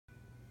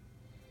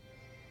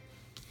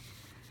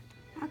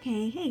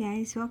Okay, hey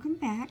guys, welcome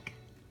back.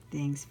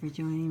 Thanks for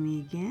joining me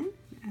again.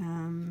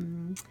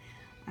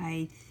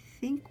 I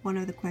think one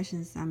of the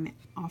questions I'm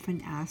often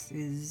asked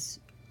is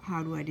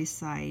how do I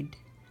decide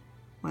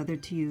whether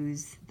to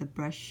use the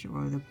brush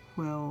or the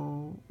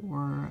quill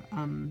or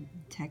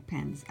tech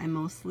pens. I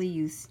mostly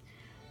use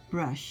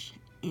brush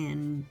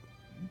and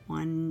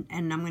I'm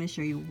going to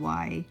show you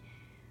why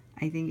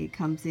I think it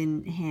comes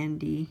in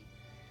handy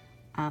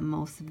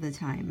most of the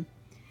time.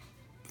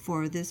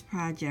 For this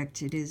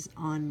project, it is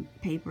on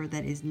paper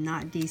that is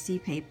not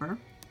DC paper,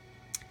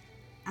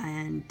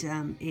 and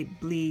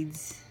it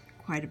bleeds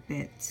quite a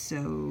bit,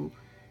 so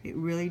it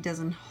really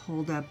doesn't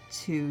hold up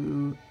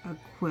to a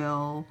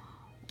quill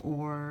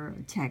or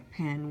tech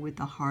pen with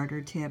a harder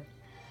tip.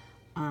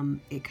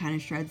 It kind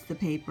of shreds the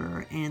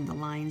paper and the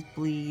lines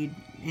bleed,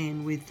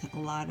 and with a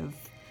lot of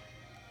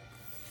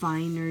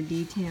finer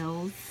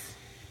details,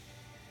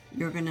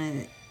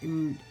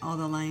 all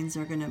the lines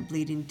are gonna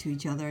bleed into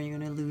each other, and you're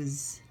gonna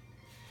lose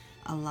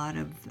a lot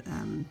of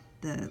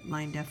the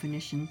line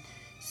definition.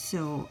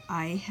 So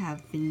I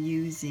have been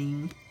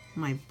using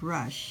my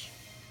brush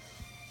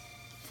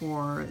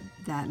for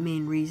that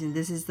main reason.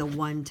 This is the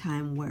one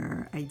time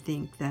where I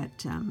think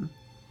that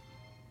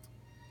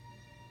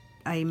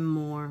I'm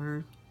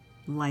more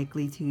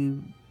likely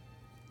to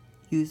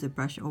use a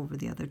brush over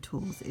the other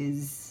tools,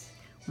 is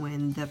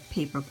when the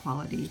paper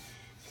quality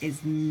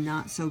is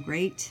not so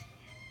great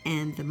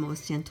and the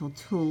most gentle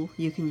tool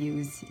you can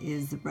use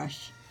is the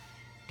brush.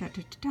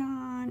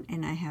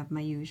 And I have my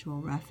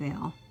usual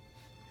Raphael.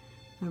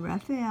 My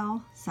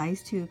Raphael,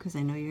 size 2, because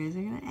I know you guys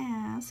are going to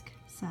ask.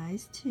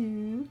 Size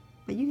 2.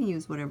 But you can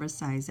use whatever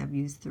size. I've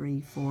used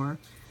 3, 4.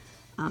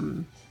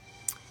 And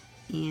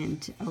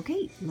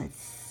okay,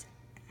 let's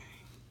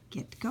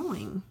get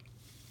going.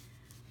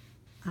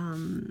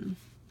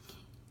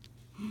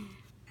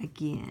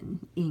 Again,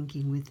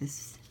 inking with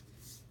this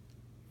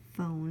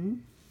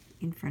phone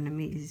in front of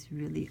me is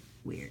really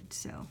weird,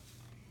 so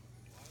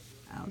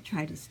I'll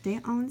try to stay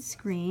on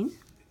screen.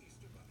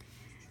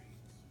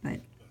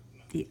 But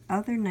the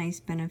other nice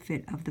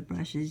benefit of the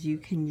brush is you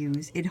can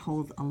use, it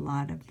holds a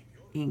lot of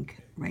ink.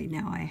 Right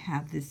now I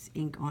have this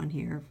ink on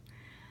here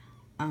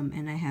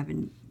and I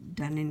haven't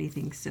done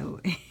anything, so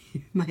it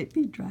might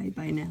be dry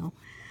by now.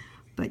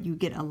 But you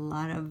get a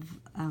lot of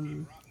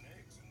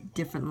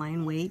different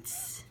line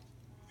weights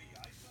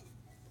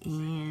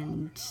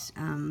and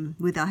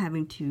without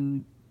having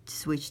to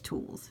switch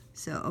tools.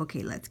 So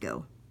okay, let's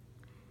go.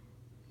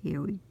 Here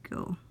we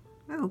go.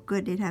 Oh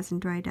good, it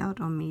hasn't dried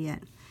out on me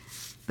yet.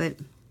 But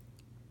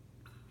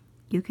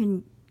you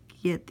can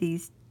get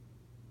these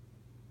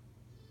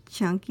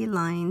chunky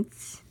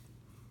lines.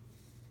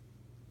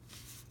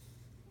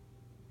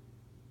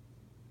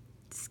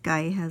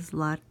 Sky has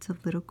lots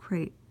of little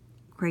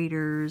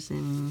craters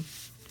and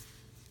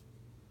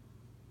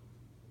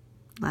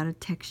a lot of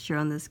texture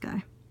on this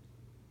guy.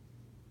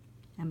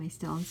 Am I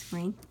still on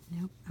screen?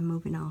 Nope, I'm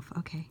moving off.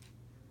 Okay.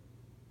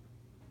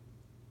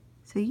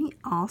 So you can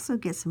also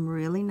get some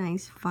really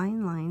nice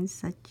fine lines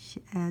such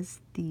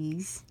as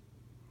these.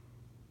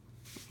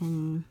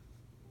 And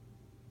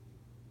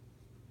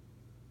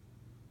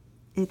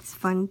it's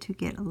fun to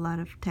get a lot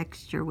of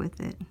texture with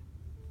it.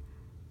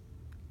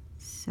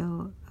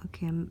 So,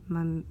 okay,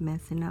 I'm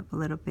messing up a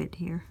little bit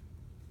here.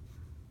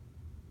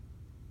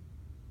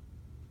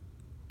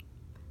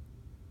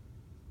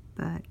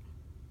 But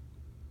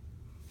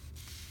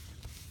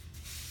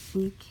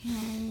you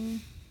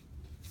can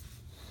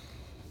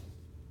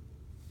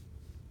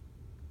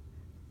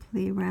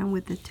play around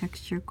with the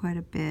texture quite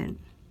a bit.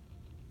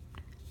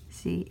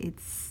 See,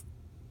 it's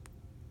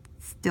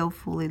still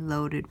fully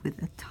loaded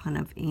with a ton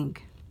of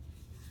ink.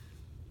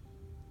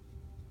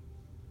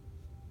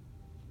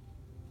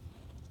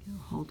 It'll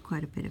hold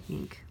quite a bit of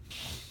ink.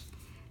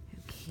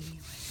 Okay,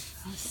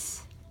 what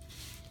else?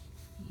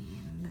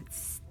 And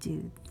let's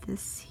do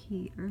this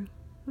here.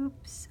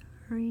 Oops,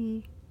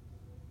 sorry.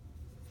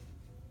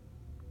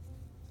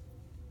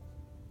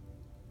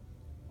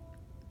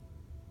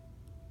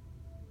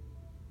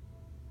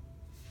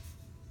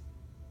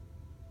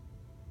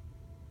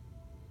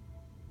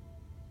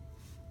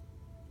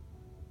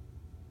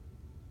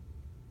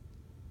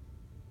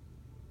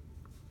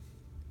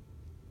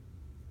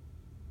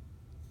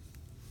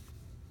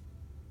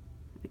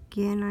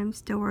 Again, I'm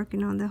still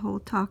working on the whole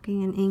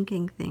talking and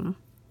inking thing.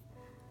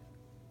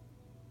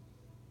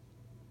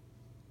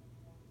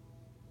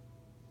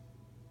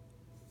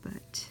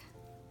 But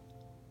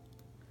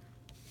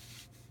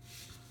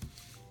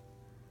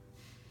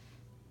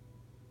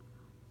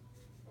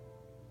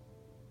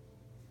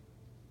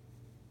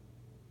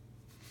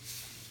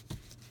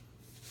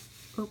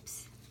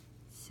oops,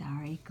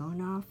 sorry,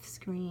 going off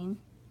screen.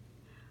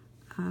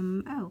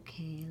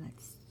 Okay,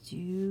 let's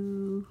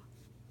do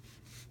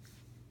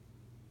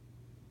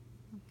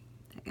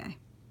that guy.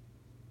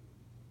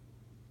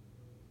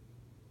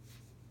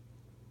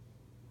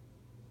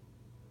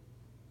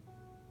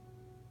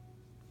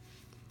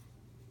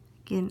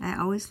 Again, I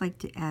always like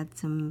to add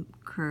some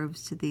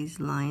curves to these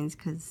lines,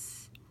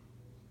 because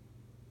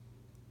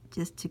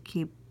just to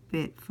keep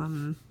bit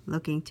from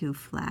looking too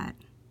flat.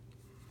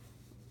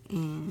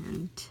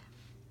 And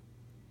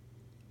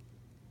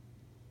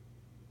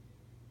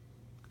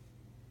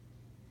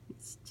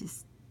it's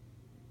just,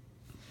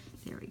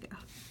 there we go.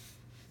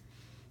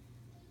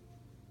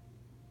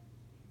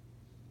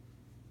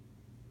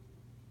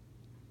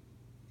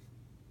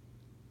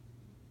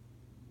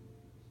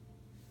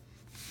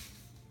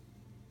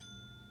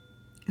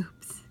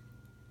 Oops.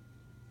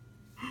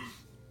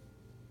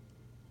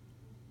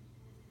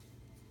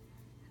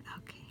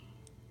 Okay.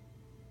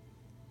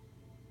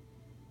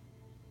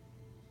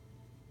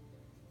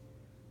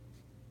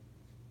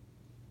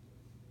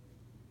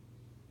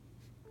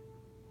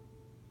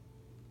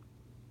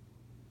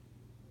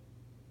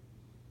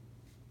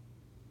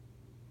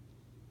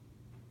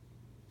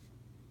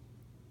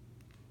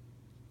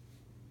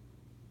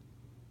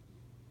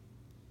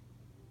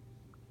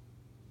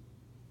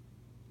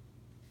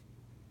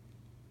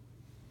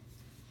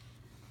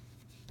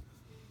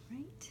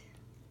 Right.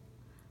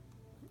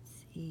 Let's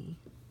see.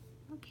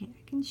 Okay,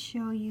 I can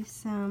show you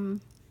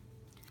some.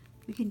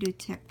 We can do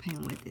tech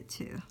pen with it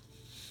too.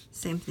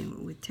 Same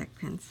thing with tech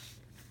pens.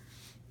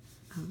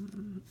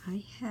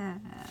 I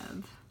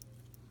have,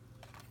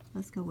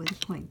 let's go with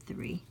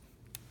 0.3.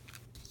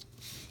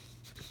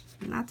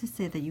 Not to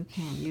say that you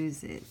can't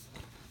use it.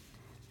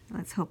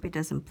 Let's hope it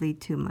doesn't bleed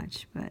too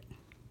much, but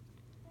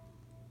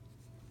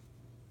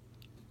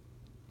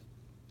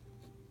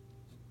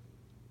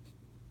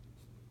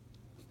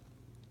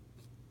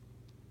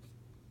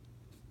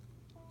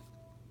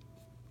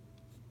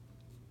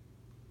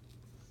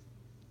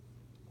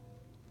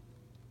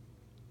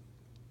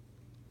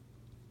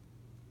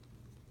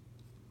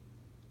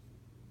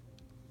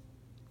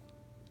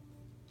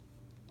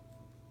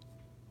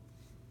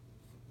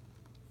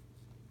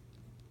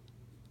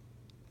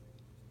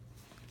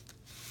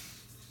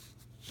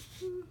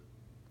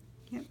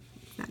yep,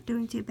 it's not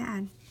doing too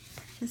bad.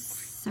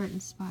 Just certain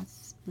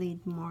spots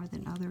bleed more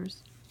than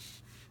others.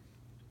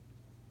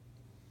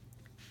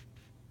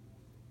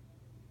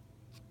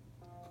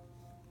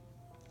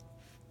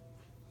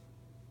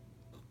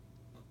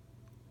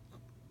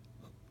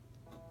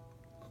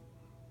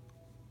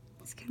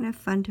 It's kind of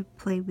fun to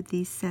play with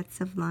these sets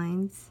of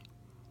lines.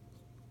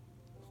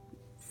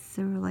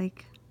 So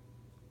like,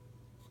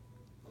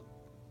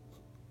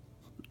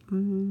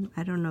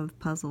 I don't know if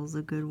puzzle's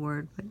a good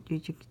word, but you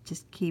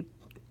just keep,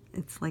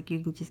 it's like you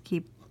can just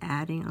keep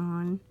adding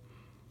on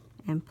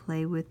and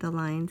play with the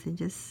lines and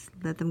just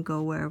let them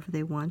go wherever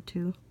they want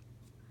to.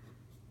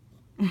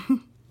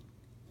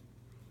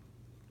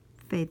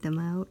 Fade them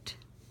out.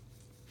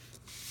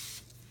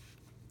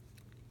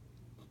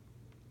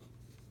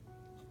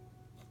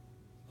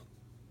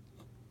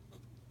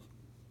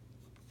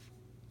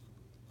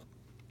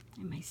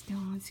 Am I still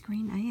on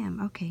screen? I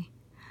am. Okay.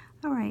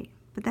 All right.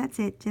 But that's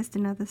it. Just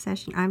another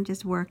session. I'm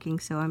just working,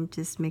 so I'm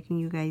just making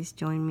you guys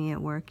join me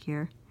at work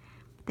here.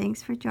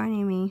 Thanks for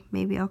joining me.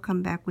 Maybe I'll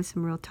come back with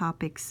some real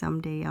topics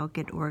someday. I'll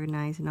get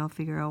organized and I'll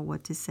figure out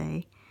what to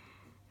say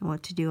and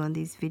what to do on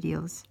these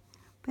videos.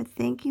 But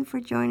thank you for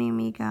joining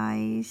me,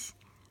 guys.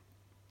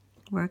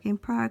 Work in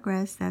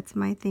progress. That's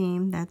my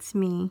theme. That's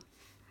me.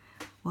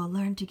 We'll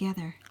learn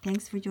together.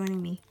 Thanks for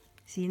joining me.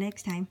 See you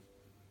next time.